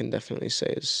that I can definitely say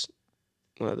is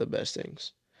one of the best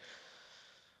things.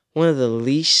 One of the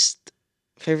least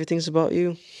favorite things about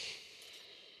you?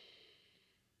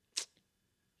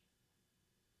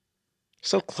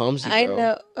 So clumsy, I bro.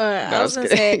 know. No, I I was was gonna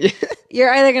say kidding.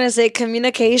 you're either gonna say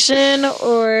communication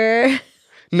or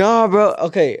No, bro.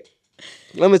 Okay,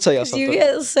 let me tell y'all because you something.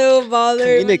 get so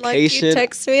bothered when like you Communication,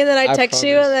 text me and then I I text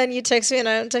you and promise. then you text me and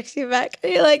I don't text you back.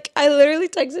 And you're like, I literally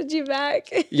texted you back.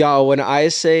 Y'all, when I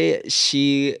say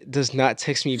she does not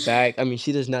text me back, I mean,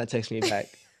 she does not text me back.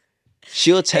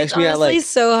 She'll It's text me at honestly like,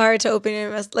 so hard to open your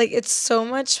mess. Like it's so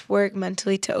much work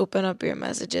mentally to open up your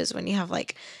messages when you have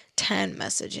like 10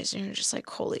 messages and you're just like,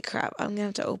 holy crap, I'm gonna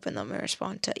have to open them and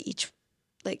respond to each.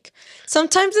 Like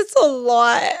sometimes it's a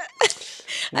lot.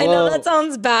 I know that well,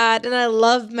 sounds bad, and I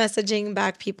love messaging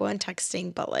back people and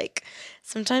texting, but like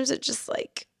sometimes it just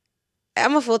like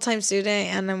I'm a full time student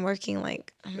and I'm working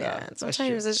like nah, man, that's true.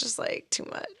 sometimes it's just like too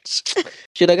much.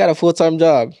 Shit, I got a full-time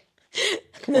job.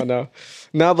 Come on now.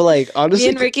 No, but like, Me honestly,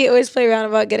 and Ricky always play around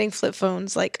about getting flip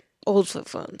phones, like old flip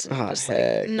phones, and oh, just like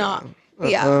heck not. no.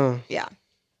 Yeah, Uh-uh. yeah.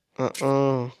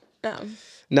 Uh-uh. No.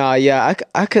 Nah, yeah,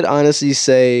 I could honestly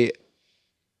say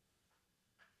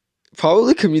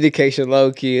probably communication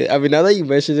low key. I mean, now that you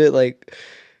mentioned it, like,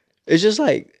 it's just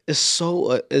like, it's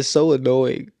so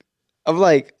annoying. I'm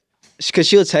like,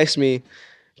 because you'll text me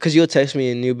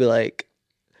and you'll be like,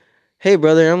 hey,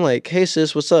 brother. I'm like, hey,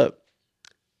 sis, what's up?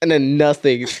 And then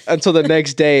nothing until the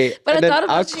next day. But I And then thought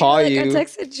I'll about you, call like I you.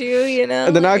 texted you, you And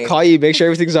know, then I'll like call you, make sure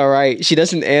everything's all right. She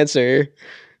doesn't answer.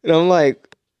 And I'm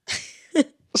like,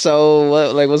 so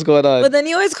what? Like, what's going on? but then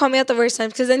you always call me at the worst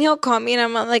times because then he'll call me and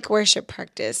I'm at like worship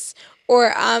practice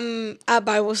or I'm at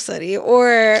Bible study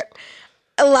or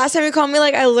last time you called me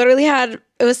like I literally had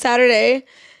it was Saturday.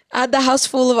 I had the house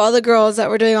full of all the girls that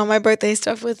were doing all my birthday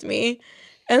stuff with me.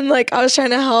 And like I was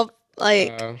trying to help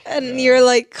like and Yeah. you're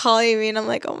like calling me and I'm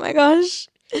like, oh my gosh.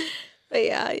 But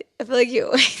yeah, I feel like you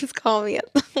always call me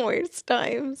at the worst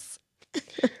times.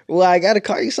 Well, I gotta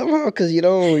call you somehow because you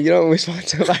don't respond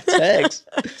to my text.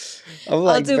 I'm I'll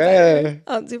like, do better. bruh,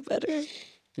 I'll do better.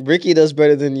 Ricky does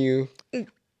better than you.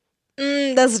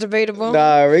 That's debatable.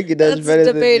 Nah, Ricky does That's better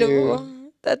than you. debatable.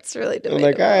 That's really I'm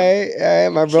like, debatable. all right,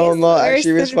 my He's brother-in-law worse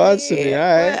actually than responds to me. me. All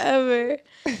Whatever.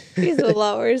 He's a right.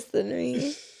 lot worse than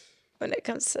me when it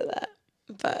comes to that.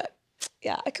 But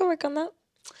yeah, I can work on that.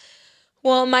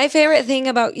 Well, my favorite thing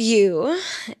about you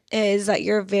is that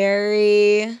you're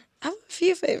very. I have a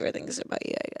few favorite things about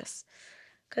you, I guess.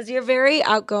 Because you're very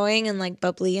outgoing and like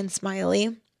bubbly and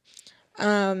smiley.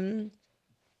 Um,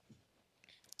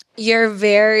 you're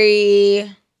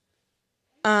very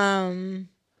um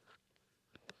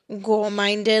goal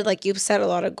minded. Like you've set a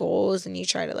lot of goals and you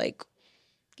try to like,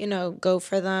 go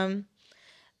for them.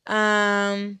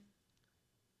 Um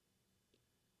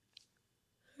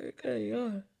okay,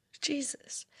 yeah.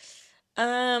 Jesus.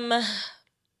 Um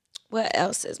what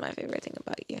else is my favorite thing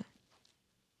about you?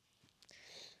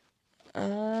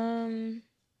 Um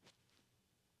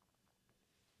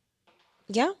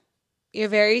yeah. You're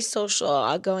very social,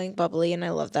 outgoing, bubbly, and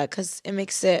I love that because it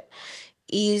makes it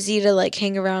easy to like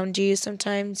hang around you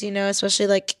sometimes, especially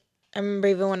like I remember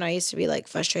even when I used to be like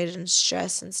frustrated and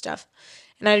stressed and stuff,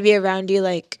 and I'd be around you,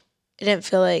 like it didn't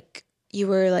feel like you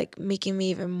were like making me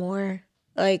even more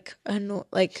like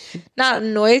not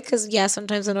annoyed because yeah,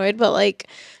 sometimes annoyed, but like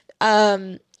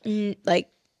like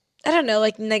I don't know,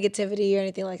 like negativity or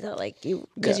anything like that, like you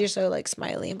because Yeah, you're so like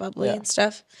smiley and bubbly yeah. and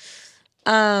stuff.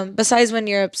 Besides when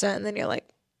you're upset and then you're like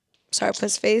sorry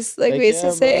puss face like we Heck used to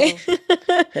yeah, say. bro.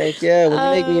 Heck yeah. When you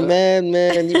make me um mad,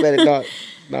 man, you better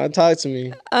not talk to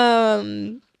me.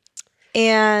 Um,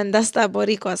 and that's that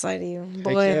Boricua side of you, Heck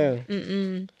boy. yeah.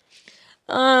 Mm-mm.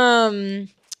 Um,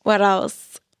 what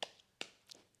else?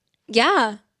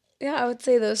 Yeah, yeah, I would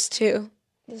say those two.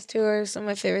 Those two are some of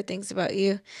my favorite things about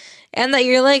you, and that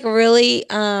you're like really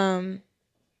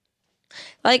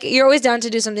like you're always down to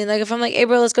do something. Like if I'm like, hey,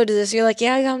 bro, let's go do this. You're like,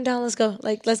 yeah, I'm down. Let's go.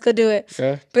 Like let's go do it.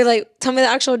 Yeah. But like, tell me the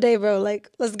actual day, bro. Like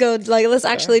let's go. Like let's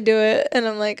Yeah. actually do it. And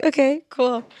I'm like, okay,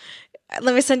 cool.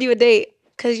 Let me send you a date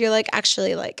because you're like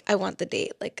actually like I want the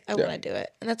date, like I Yeah. want to do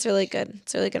it, and that's really good.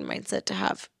 It's a really good mindset to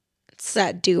have. It's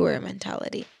that doer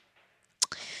mentality.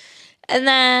 And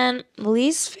then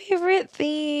least favorite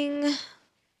thing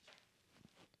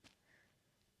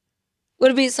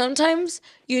would be sometimes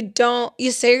you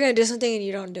say you're gonna do something and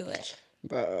you don't do it.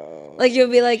 Bro. Like you'll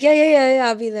be like yeah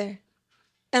I'll be there,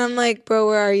 and I'm like bro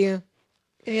where are you?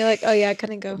 And you're like oh yeah I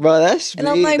couldn't go. Bro, that's And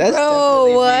I'm me. like That's bro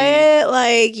definitely me. what?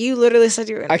 Like you literally said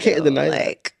you were gonna I can't go. deny that.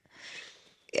 Like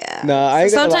yeah. Nah, I So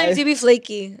ain't gonna sometimes lie. you be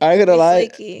flaky. I ain't You gonna be lie.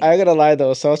 flaky. I ain't gonna lie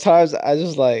though. Sometimes I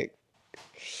just like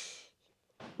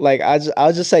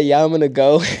I'll just say yeah I'm gonna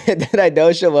go and then I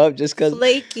don't show up just cause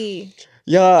Flaky.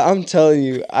 Yeah, I'm telling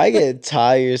you, I get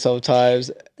tired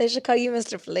sometimes. They should call you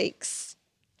Mr. Flakes.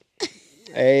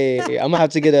 Hey, I'm gonna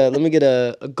have to let me get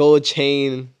a gold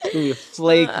chain. It's gonna be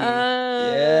flaky.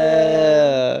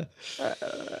 Yeah.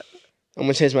 I'm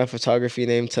gonna change my photography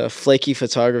name to Flaky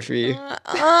Photography. They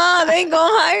ain't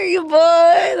gonna hire you,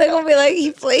 boy. They gonna be like,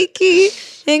 he flaky.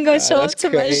 He ain't gonna show That's up to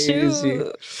my crazy.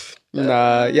 shoot.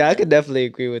 Nah, yeah, I could definitely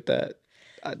agree with that.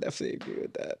 I definitely agree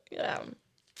with that. Yeah.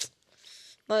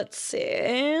 Let's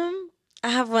see. I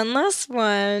have one last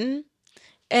one.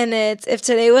 And it's, if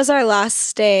today was our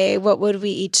last day, what would we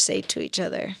each say to each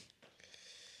other?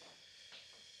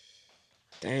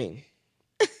 Dang.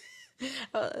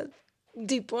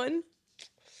 Deep one.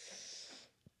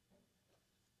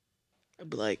 I'd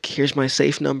be like, here's my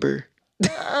safe number.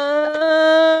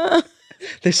 Uh,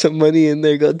 There's some money in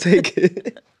there. Go take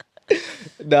it.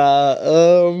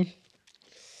 Nah.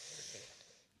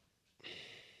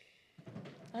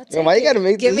 Why you gotta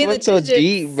make this one so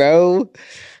deep, bro?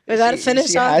 We gotta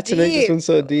finish she off had to make this one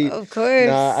so deep. Of course.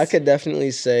 Nah, I could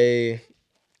definitely say,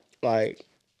 like,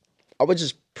 I would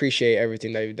just appreciate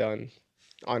everything that you've done,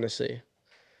 honestly.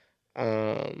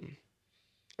 I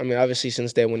mean, obviously,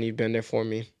 since day one, you've been there for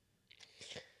me.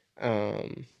 I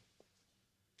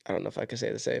don't know if I could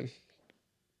say the same.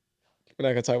 We're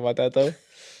not gonna talk about that though.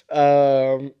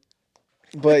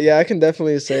 But yeah, I can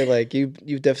definitely say like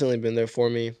you've definitely been there for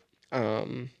me.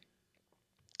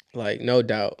 Like no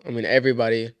doubt. I mean,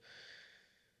 everybody,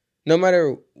 no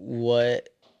matter what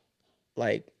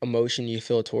like emotion you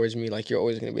feel towards me, like you're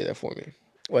always gonna be there for me,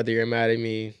 whether you're mad at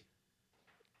me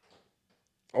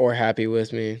or happy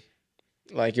with me.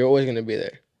 Like you're always gonna be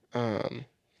there.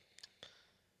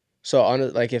 So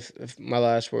on like if my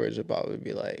last words would probably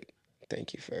be like,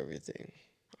 thank you for everything,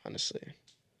 honestly.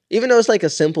 Even though it's like a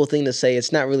simple thing to say,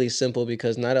 it's not really simple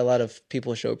because not a lot of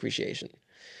people show appreciation.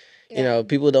 Yeah. You know,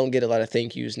 people don't get a lot of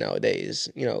thank yous nowadays,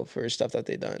 you know, for stuff that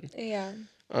they've done. Yeah.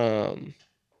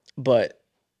 But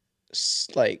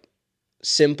like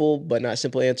simple but not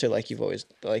simple answer, like you've always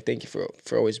like thank you for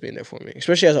always being there for me.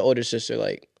 Especially as an older sister,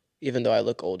 like even though I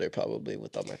look older probably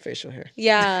with all my facial hair.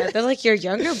 Yeah, they're like, your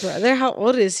younger brother? How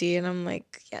old is he? And I'm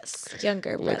like, yes,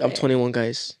 younger brother. Like I'm 21,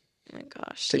 guys. Oh my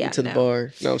gosh. Take me to the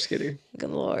bar. No, I'm just kidding. Good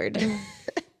Lord.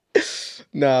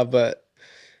 Nah, but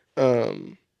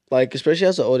like especially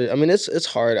as an older, I mean it's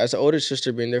hard as an older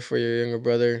sister being there for your younger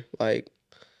brother. Like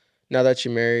now that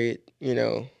you're married, you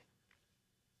know,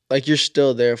 like you're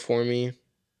still there for me.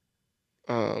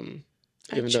 Even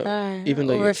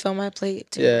though overfill my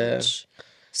plate too much.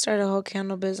 Start a whole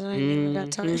candle business. I ain't even got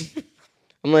time.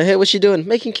 I'm like, hey, what you doing?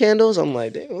 Making candles. I'm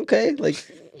like, damn, okay, like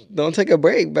don't take a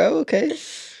break, bro. Okay.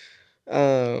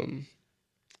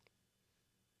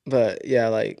 But yeah,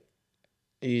 like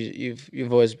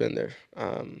you've always been there.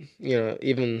 You know,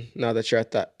 even now that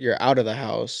you're out of the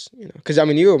house, you know, because I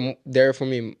mean you were there for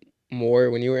me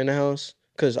more when you were in the house,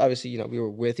 because obviously you know we were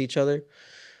with each other,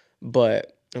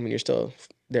 but I mean you're still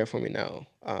there for me now.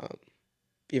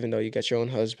 Even though you got your own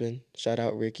husband, shout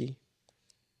out Ricky.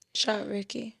 Shout out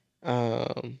Ricky.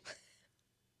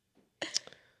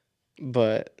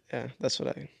 But yeah, that's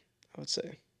what I would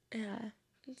say. Yeah,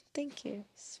 thank you.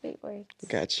 Sweet words.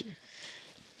 Got you.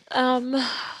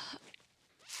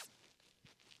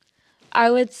 I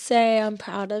would say I'm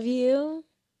proud of you,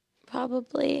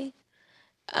 probably.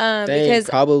 Because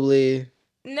probably.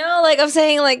 No, like I'm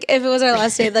saying, like if it was our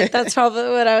last day, like that's probably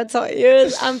what I would tell you.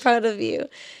 Is I'm proud of you,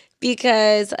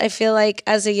 because I feel like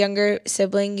as a younger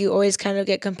sibling, you always kind of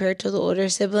get compared to the older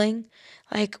sibling.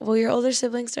 Like, well, your older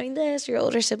sibling's doing this, your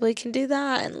older sibling can do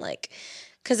that, and like,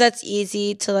 because that's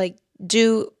easy to like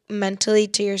do mentally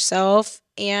to yourself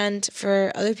and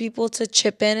for other people to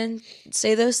chip in and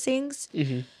say those things.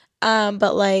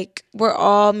 But like we're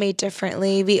all made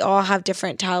differently. We all have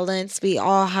different talents. We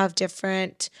all have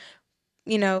different,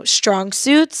 you know, strong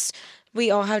suits. We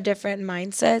all have different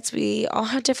mindsets. We all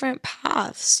have different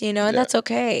paths, you know, and that's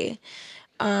okay.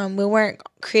 We weren't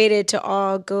created to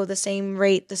all go the same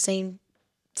rate, the same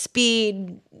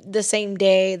speed, the same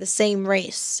day, the same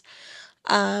race.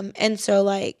 And so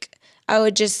like I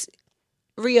would just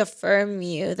reaffirm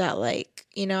you that like,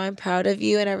 you know, I'm proud of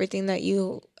you and everything that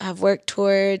you have worked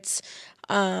towards.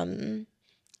 And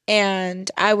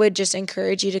I would just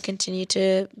encourage you to continue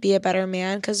to be a better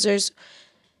man, because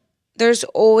there's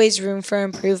always room for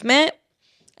improvement.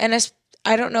 And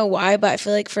I don't know why, but I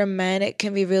feel like for men it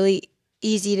can be really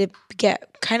easy to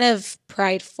get kind of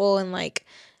prideful and like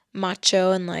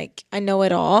macho and like I know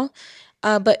it all.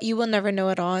 But you will never know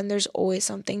it all, and there's always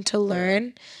something to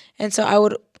learn. And so I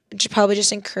would probably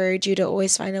just encourage you to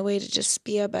always find a way to just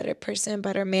be a better person,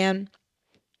 better man,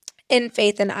 in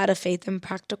faith and out of faith in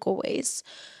practical ways.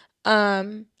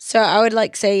 So I would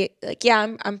like say like,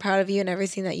 yeah, I'm proud of you and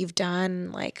everything that you've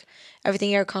done, like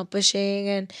everything you're accomplishing,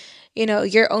 and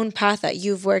your own path that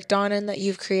you've worked on and that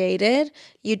you've created.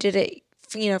 You did it,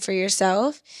 for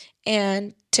yourself,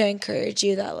 and to encourage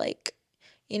you that like,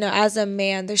 as a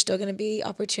man, there's still gonna be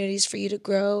opportunities for you to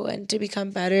grow and to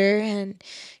become better, and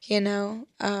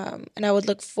and I would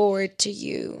look forward to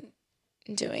you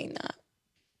doing that.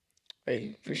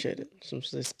 Hey, appreciate it. Some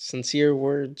sincere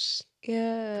words.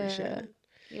 Appreciate Yeah. it.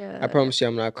 Yeah. I promise you,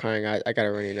 I'm not crying. I got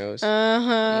a runny nose.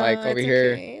 Uh-huh. Like over It's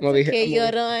here. okay. I'm over It's okay,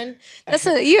 here.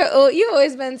 Yoron. You've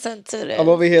always been sensitive. I'm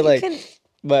over here You like, can-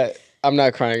 but I'm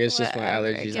not crying. It's just my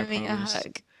Whatever. allergies. Give I me a promise.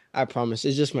 hug. I promise.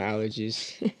 It's just my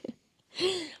allergies.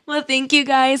 Well, thank you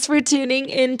guys for tuning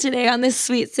in today on this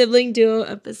sweet sibling duo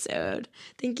episode.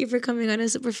 Thank you for coming on.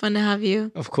 It's super fun to have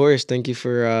you. Of course. Thank you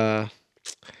for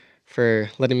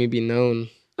letting me be known.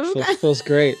 Feels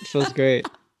great. Feels great.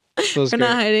 Feels We're great.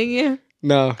 not hiding you.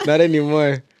 No, not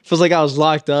anymore. Feels like I was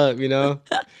locked up,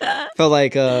 Felt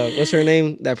like what's her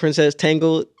name? That princess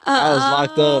Tangled. I was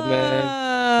locked up,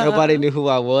 man. Nobody knew who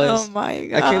I was. Oh my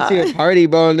god. I came to your party,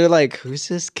 bro, and they're like, "Who's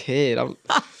this kid?"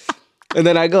 And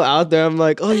then I go out there. I'm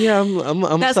like, "Oh yeah, I'm."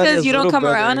 That's Sonya's because you don't little come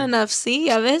brother." around enough. See,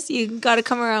 Yavis, you gotta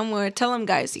come around more. Tell him,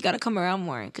 guys, you gotta come around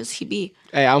more because he be.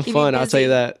 Hey, I'm he be fun. I'll tell you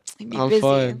busy. that. He be I'm busy.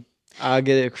 fun. I'll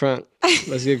get it crunk.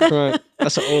 Let's get crunk.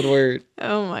 That's an old word.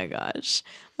 Oh my gosh.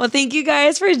 Well, thank you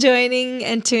guys for joining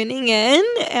and tuning in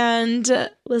and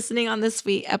listening on this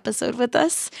sweet episode with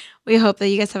us. We hope that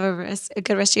you guys have a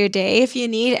good rest of your day. If you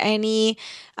need any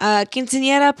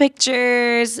quinceañera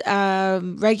pictures,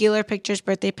 regular pictures,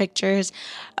 birthday pictures,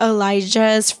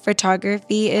 Elijah's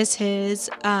Photography is his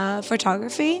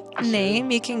photography name.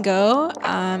 You can go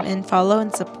and follow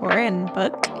and support and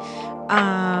book.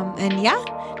 And yeah,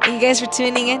 thank you guys for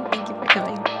tuning in. Thank you for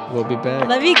coming. We'll be back.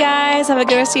 Love you guys. Have a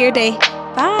good rest of your day.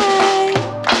 Bye.